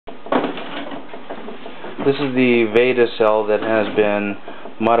This is the Vada cell that has been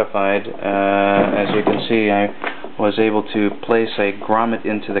modified. As you can see, I was able to place a grommet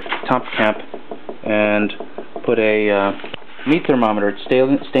into the top cap and put a meat thermometer. It's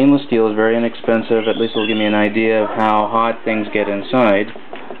stainless steel, is very inexpensive. At least it'll give me an idea of how hot things get inside.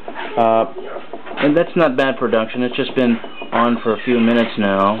 And that's not bad production. It's just been on for a few minutes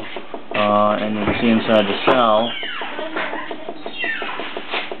now, and you can see inside the cell.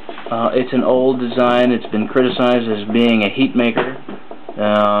 It's an old design. It's been criticized as being a heat maker,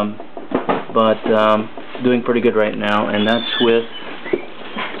 but doing pretty good right now, and that's with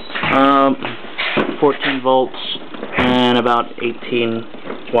 14 volts and about 18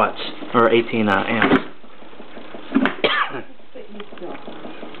 watts, or 18 amps.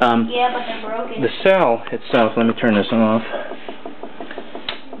 Yeah, but they're broken. The cell itself, let me turn this off.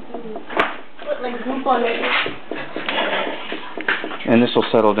 Put like goop on it. And this will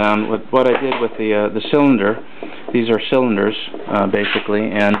settle down. With what I did with the cylinder, these are cylinders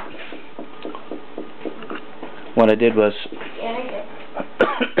basically, and what I did was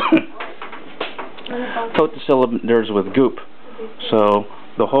coat the cylinders with goop. So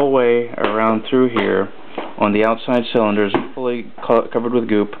the whole way around through here, on the outside cylinders, fully covered with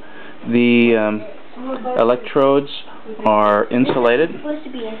goop. The electrodes are insulated,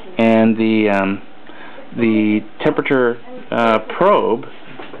 and the temperature probe,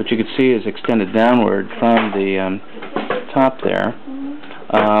 which you can see is extended downward from the top there,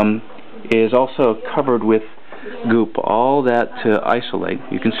 is also covered with goop. All that to isolate.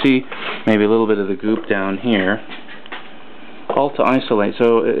 You can see maybe a little bit of the goop down here. All to isolate,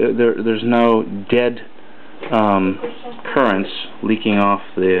 so there's no dead currents leaking off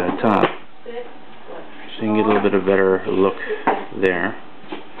the top. So you can get a little bit of a better look there.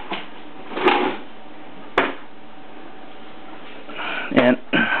 And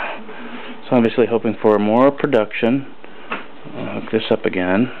so obviously hoping for more production. I'll hook this up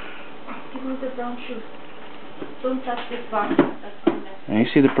again. And you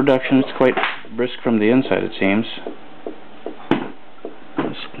see the production, it's quite brisk from the inside, it seems.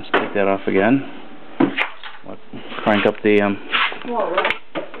 Let's take that off again. I'll crank up the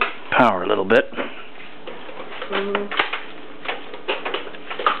power a little bit.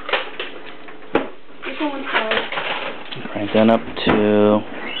 Crank that up to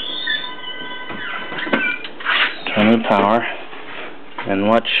turn the power, and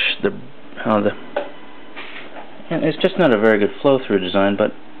watch and it's just not a very good flow-through design,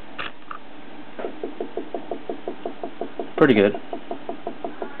 but pretty good.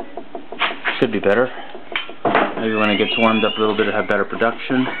 Could be better. Maybe when it gets warmed up a little bit, it'll have better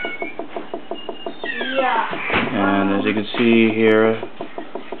production. Yeah. And as you can see here,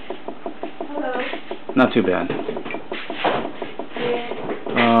 not too bad.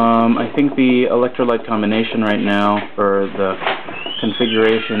 I think the electrolyte combination right now, or the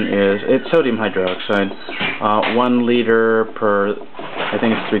configuration is, it's sodium hydroxide, 1 liter per, I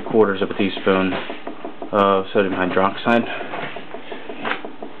think it's 3/4 of a teaspoon of sodium hydroxide.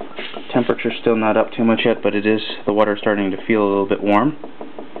 Temperature's still not up too much yet, but it is, the water's starting to feel a little bit warm.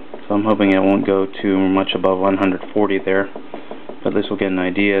 So I'm hoping it won't go too much above 140 there. But this will get an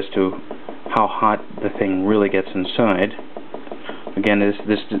idea as to how hot the thing really gets inside. Again,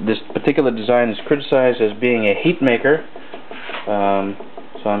 this particular design is criticized as being a heat maker.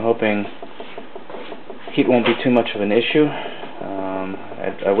 So I'm hoping heat won't be too much of an issue.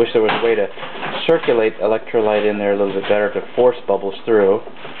 I wish there was a way to circulate electrolyte in there a little bit better to force bubbles through.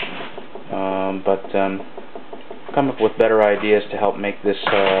 But come up with better ideas to help make this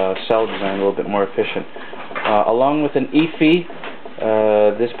cell design a little bit more efficient. Along with an EFI,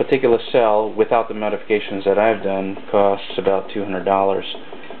 this particular cell, without the modifications that I've done, costs about $200,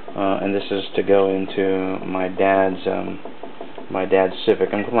 and this is to go into my dad's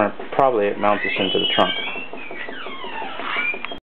Civic. I'm going to probably mount this into the trunk.